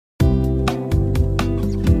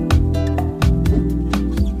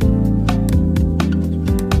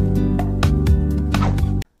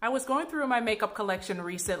was going through my makeup collection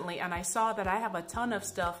recently and I saw that I have a ton of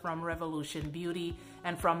stuff from Revolution Beauty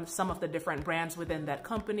and from some of the different brands within that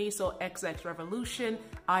company. So XX Revolution,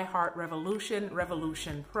 I Heart Revolution,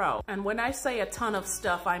 Revolution Pro. And when I say a ton of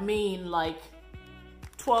stuff, I mean like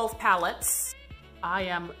 12 palettes. I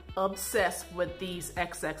am obsessed with these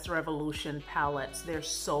XX Revolution palettes. They're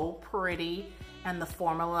so pretty and the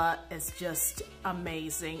formula is just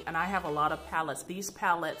amazing. And I have a lot of palettes. These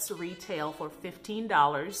palettes retail for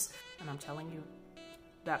 $15 and I'm telling you,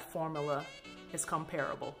 that formula is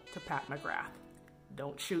comparable to Pat McGrath.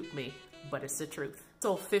 Don't shoot me, but it's the truth.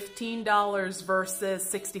 So $15 versus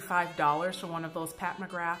 $65 for one of those Pat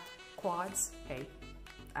McGrath quads. Hey,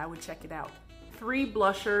 I would check it out. 3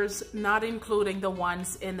 blushers, not including the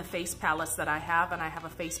ones in the face palettes that I have. And I have a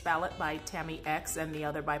face palette by Tammy X and the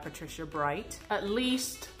other by Patricia Bright. At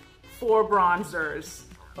least 4 bronzers,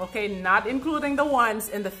 okay? Not including the ones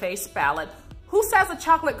in the face palette. Who says a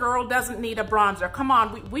chocolate girl doesn't need a bronzer? Come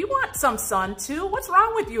on, we want some sun too. What's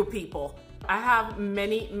wrong with you people? I have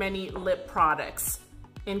many lip products,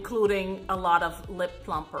 including a lot of lip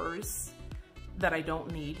plumpers that I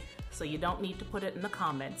don't need. So you don't need to put it in the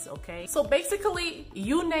comments, okay? So basically,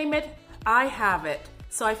 you name it, I have it.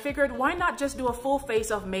 So I figured, why not just do a full face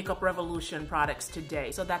of Makeup Revolution products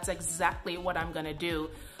today? So that's exactly what I'm gonna do.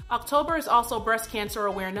 October is also Breast Cancer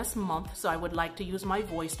Awareness Month, so I would like to use my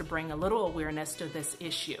voice to bring a little awareness to this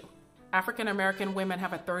issue. African American women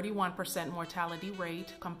have a 31% mortality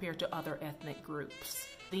rate compared to other ethnic groups,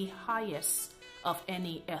 the highest of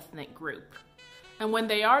any ethnic group. And when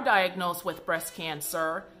they are diagnosed with breast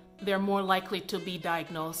cancer, they're more likely to be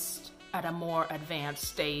diagnosed at a more advanced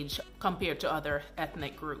stage compared to other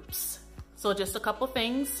ethnic groups. So just a couple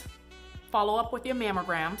things. Follow up with your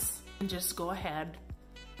mammograms and just go ahead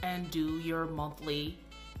and do your monthly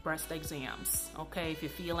breast exams, okay? If you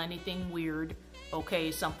feel anything weird,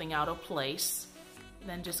 okay, something out of place,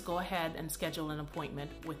 then just go ahead and schedule an appointment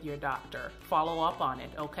with your doctor. Follow up on it,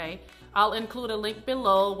 okay? I'll include a link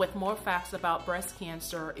below with more facts about breast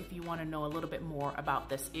cancer if you want to know a little bit more about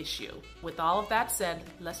this issue. With all of that said,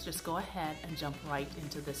 let's just go ahead and jump right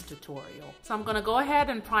into this tutorial. So I'm gonna go ahead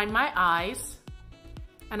and prime my eyes,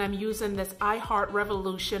 and I'm using this I Heart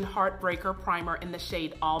Revolution Heartbreaker Primer in the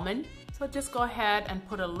shade Almond. So just go ahead and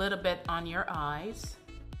put a little bit on your eyes.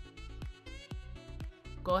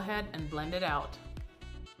 Go ahead and blend it out.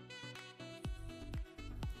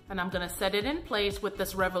 And I'm gonna set it in place with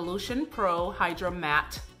this Revolution Pro Hydra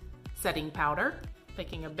Matte Setting Powder.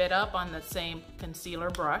 Picking a bit up on the same concealer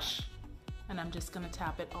brush. And I'm just gonna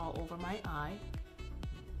tap it all over my eye.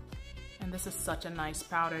 And this is such a nice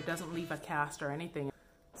powder, it doesn't leave a cast or anything.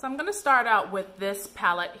 So I'm gonna start out with this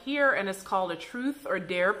palette here, and it's called a Truth or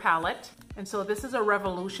Dare palette. And so this is a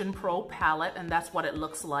Revolution Pro palette, and that's what it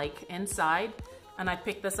looks like inside. And I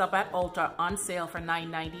picked this up at Ulta on sale for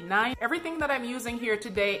 $9.99. Everything that I'm using here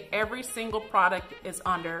today, every single product is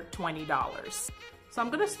under $20. So I'm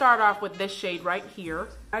gonna start off with this shade right here.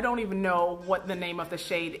 I don't even know what the name of the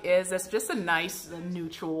shade is. It's just a nice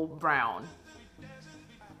neutral brown.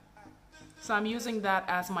 So I'm using that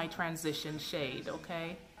as my transition shade,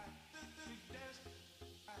 okay?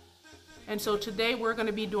 And so today we're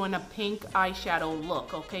gonna be doing a pink eyeshadow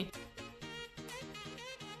look, okay?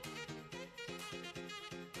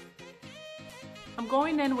 I'm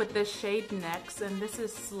going in with this shade next, and this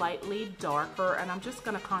is slightly darker, and I'm just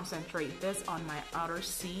gonna concentrate this on my outer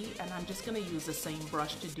C, and I'm just gonna use the same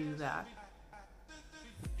brush to do that.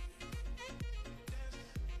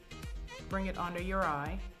 Bring it under your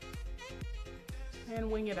eye,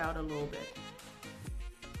 and wing it out a little bit.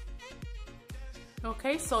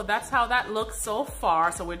 Okay, so that's how that looks so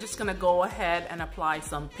far, so we're just gonna go ahead and apply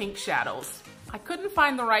some pink shadows. I couldn't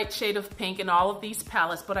find the right shade of pink in all of these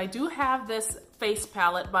palettes, but I do have this face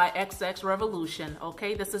palette by XX Revolution,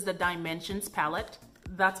 okay? This is the Dimensions palette.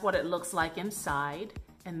 That's what it looks like inside.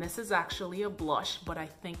 And this is actually a blush, but I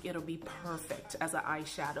think it'll be perfect as an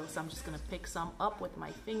eyeshadow. So I'm just gonna pick some up with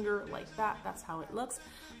my finger like that. That's how it looks.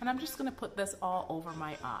 And I'm just gonna put this all over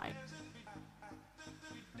my eye.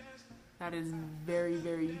 That is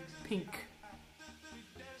very pink.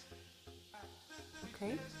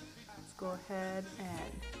 Okay. Go ahead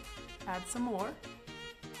and add some more.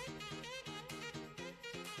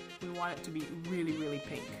 We want it to be really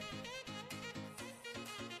pink.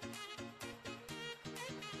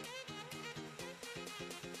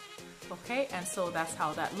 Okay, and so that's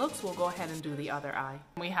how that looks. We'll go ahead and do the other eye.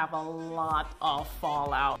 We have a lot of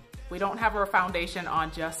fallout. We don't have our foundation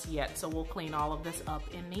on just yet, so we'll clean all of this up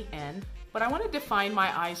in the end. But I want to define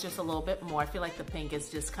my eyes just a little bit more. I feel like the pink is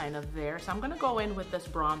just kind of there. So I'm going to go in with this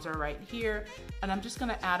bronzer right here. And I'm just going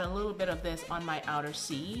to add a little bit of this on my outer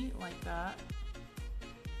C, like that.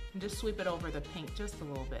 And just sweep it over the pink just a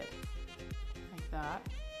little bit, like that.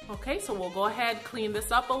 Okay, so we'll go ahead, clean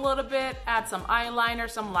this up a little bit, add some eyeliner,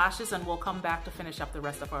 some lashes, and we'll come back to finish up the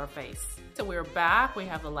rest of our face. So we're back, we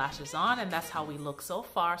have the lashes on, and that's how we look so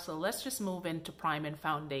far. So let's just move into priming,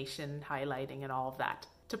 foundation, highlighting, and all of that.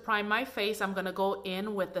 To prime my face, I'm gonna go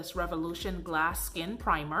in with this Revolution Glass Skin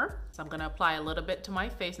Primer. So I'm gonna apply a little bit to my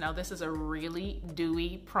face. Now this is a really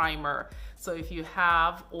dewy primer. So if you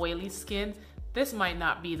have oily skin, this might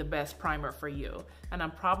not be the best primer for you. And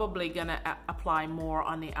I'm probably gonna apply more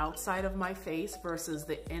on the outside of my face versus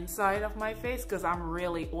the inside of my face because I'm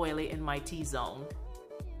really oily in my T-zone.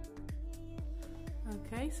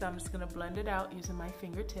 Okay, so I'm just gonna blend it out using my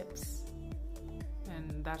fingertips.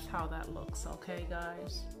 And that's how that looks, okay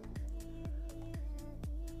guys?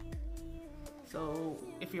 So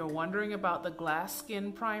if you're wondering about the glass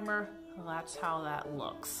skin primer, that's how that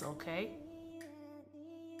looks, okay?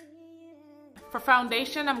 For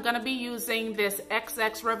foundation, I'm gonna be using this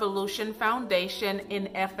XX Revolution foundation in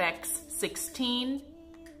FX16.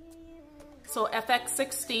 So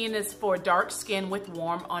FX16 is for dark skin with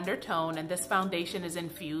warm undertone, and this foundation is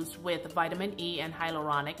infused with vitamin E and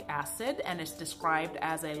hyaluronic acid, and it's described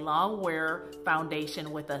as a long wear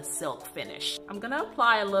foundation with a silk finish. I'm gonna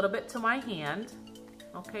apply a little bit to my hand.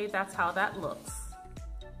 Okay, that's how that looks.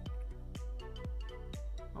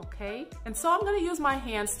 Okay, and so I'm gonna use my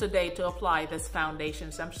hands today to apply this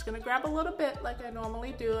foundation. So I'm just gonna grab a little bit like I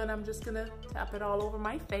normally do, and I'm just gonna tap it all over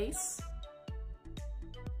my face.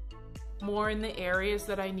 More in the areas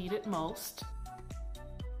that I need it most.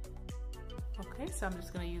 Okay, so I'm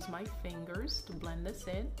just gonna use my fingers to blend this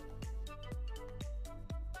in.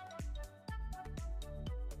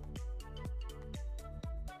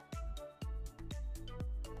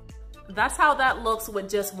 That's how that looks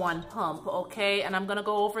with just one pump, okay? And I'm gonna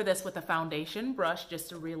go over this with a foundation brush just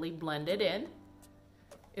to really blend it in.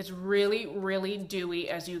 It's really, really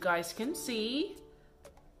dewy, as you guys can see.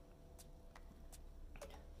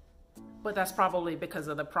 But that's probably because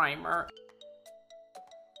of the primer.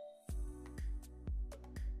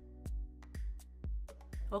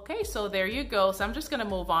 Okay, so there you go. So I'm just gonna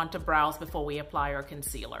move on to brows before we apply our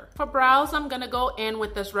concealer. For brows, I'm gonna go in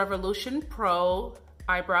with this Revolution Pro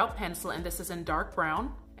eyebrow pencil, and this is in dark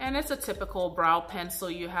brown. And it's a typical brow pencil.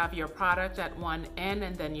 You have your product at one end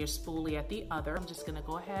and then your spoolie at the other. I'm just gonna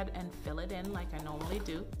go ahead and fill it in like I normally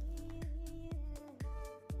do.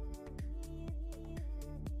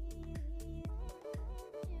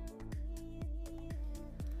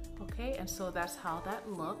 Okay, and so that's how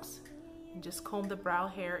that looks. And just comb the brow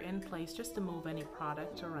hair in place just to move any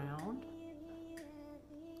product around.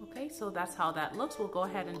 Okay, so that's how that looks. We'll go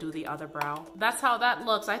ahead and do the other brow. That's how that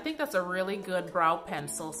looks. I think that's a really good brow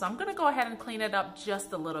pencil. So I'm gonna go ahead and clean it up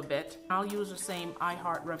just a little bit. I'll use the same I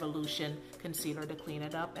Heart Revolution concealer to clean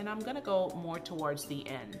it up, and I'm gonna go more towards the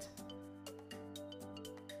end.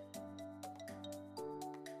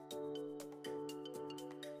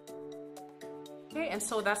 Okay, and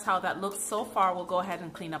so that's how that looks so far. We'll go ahead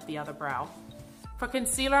and clean up the other brow. For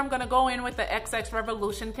concealer, I'm gonna go in with the XX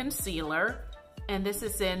Revolution concealer, and this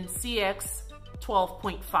is in CX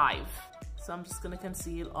 12.5. So I'm just gonna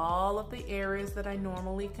conceal all of the areas that I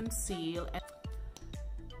normally conceal.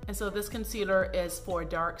 And so this concealer is for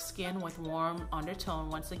dark skin with warm undertone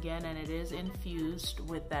once again, and it is infused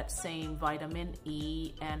with that same vitamin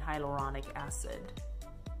E and hyaluronic acid.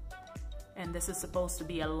 And this is supposed to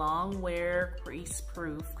be a long wear,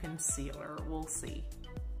 crease-proof concealer. We'll see.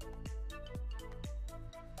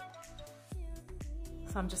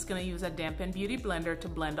 So I'm just gonna use a dampened beauty blender to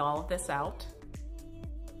blend all of this out.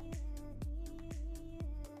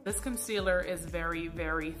 This concealer is very,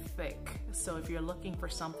 very thick. So if you're looking for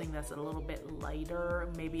something that's a little bit lighter,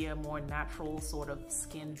 maybe a more natural sort of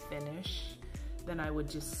skin finish, then I would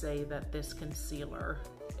just say that this concealer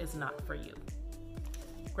is not for you.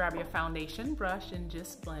 Grab your foundation brush and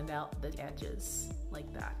just blend out the edges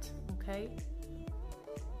like that, okay?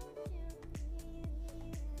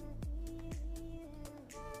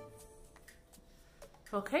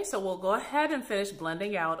 Okay, so we'll go ahead and finish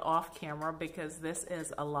blending out off camera because this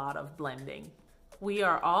is a lot of blending. We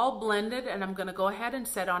are all blended, and I'm gonna go ahead and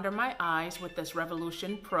set under my eyes with this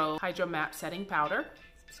Revolution Pro Hydro Matte Setting Powder.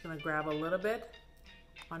 Just gonna grab a little bit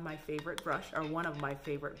on my favorite brush, or one of my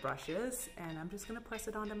favorite brushes, and I'm just gonna press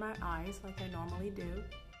it onto my eyes like I normally do.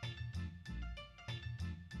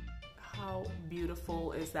 How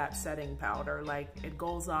beautiful is that setting powder? Like, it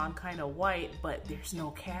goes on kind of white, but there's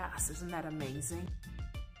no cast. Isn't that amazing?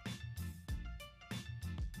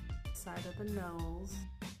 side of the nose.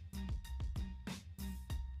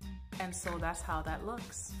 And so that's how that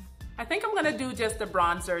looks. I think I'm gonna do just the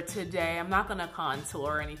bronzer today. I'm not gonna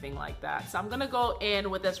contour or anything like that. So I'm gonna go in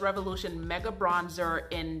with this Revolution Mega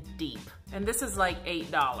Bronzer in Deep. And this is like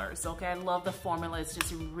 $8, okay? I love the formula, it's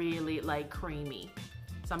just really like creamy.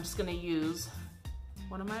 So I'm just gonna use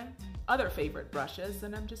one of my other favorite brushes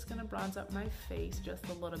and I'm just gonna bronze up my face just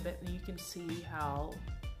a little bit, and you can see how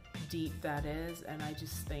deep that is, and I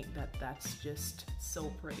just think that that's just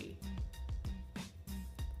so pretty.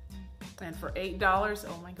 And for $8,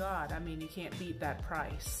 oh my God, I mean, you can't beat that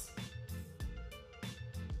price.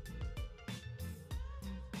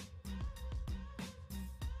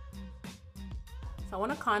 So I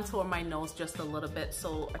want to contour my nose just a little bit.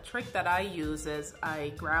 So a trick that I use is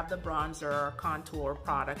I grab the bronzer or contour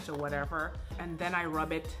product or whatever, and then I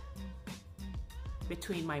rub it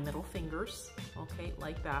between my middle fingers, okay,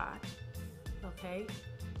 like that, okay?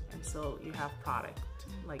 And so you have product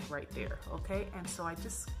like right there, okay? And so I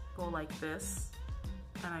just go like this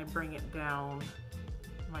and I bring it down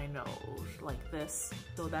my nose like this.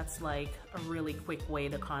 So that's like a really quick way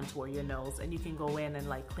to contour your nose, and you can go in and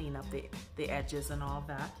like clean up the edges and all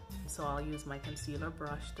that. So I'll use my concealer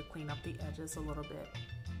brush to clean up the edges a little bit.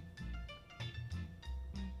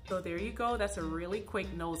 So there you go, that's a really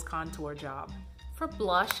quick nose contour job. For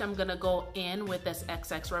blush, I'm gonna go in with this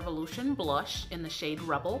XX Revolution blush in the shade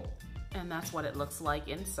Rebel, and that's what it looks like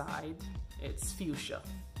inside. It's fuchsia.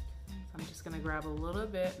 I'm just gonna grab a little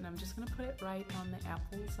bit and I'm just gonna put it right on the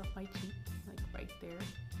apples of my cheek, like right there.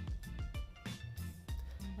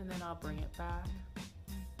 And then I'll bring it back.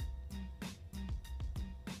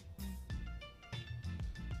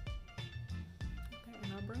 Okay,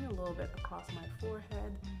 and I'll bring a little bit across my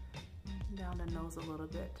forehead, down the nose a little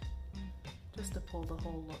bit, just to pull the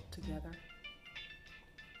whole look together.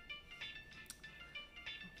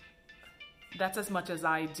 That's as much as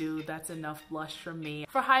I do. That's enough blush for me.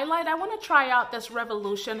 For highlight, I want to try out this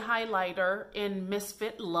Revolution highlighter in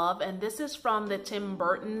Misfit Love, and this is from the Tim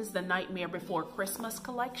Burton's The Nightmare Before Christmas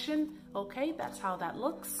collection. Okay, that's how that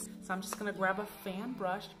looks. So I'm just gonna grab a fan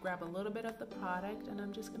brush, grab a little bit of the product, and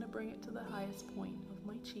I'm just gonna bring it to the highest point of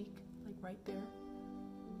my cheek, like right there.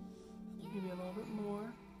 Maybe a little bit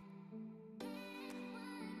more.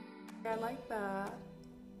 I like that.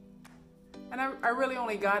 And I really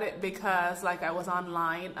only got it because like I was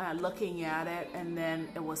online looking at it, and then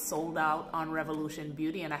it was sold out on Revolution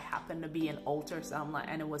Beauty, and I happened to be in Ulta, so I'm like,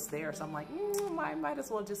 and it was there, so I'm like, I might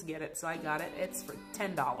as well just get it. So I got it. It's for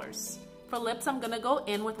 $10. For lips, I'm gonna go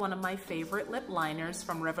in with one of my favorite lip liners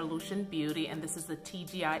from Revolution Beauty, and this is the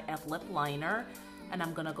TGIF lip liner. And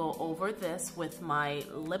I'm gonna go over this with my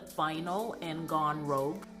lip vinyl in Gone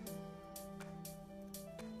Rogue.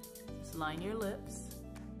 Just line your lips.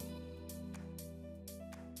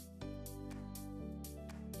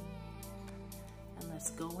 Let's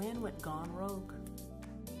go in with Gone Rogue.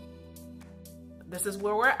 This is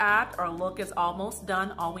where we're at. Our look is almost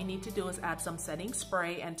done. All we need to do is add some setting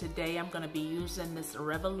spray, and today I'm gonna be using this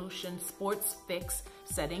Revolution Sports Fix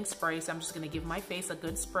setting spray. So I'm just gonna give my face a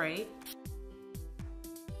good spray.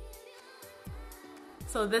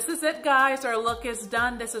 So this is it, guys. Our look is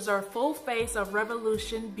done. This is our full face of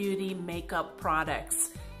Revolution Beauty makeup products.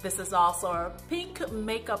 This is also a pink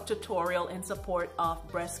makeup tutorial in support of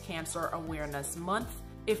Breast Cancer Awareness Month.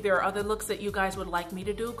 If there are other looks that you guys would like me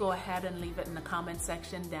to do, go ahead and leave it in the comment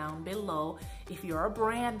section down below. If you're a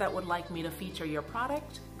brand that would like me to feature your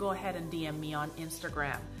product, go ahead and DM me on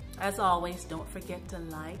Instagram. As always, don't forget to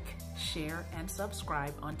like, share, and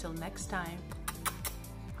subscribe. Until next time.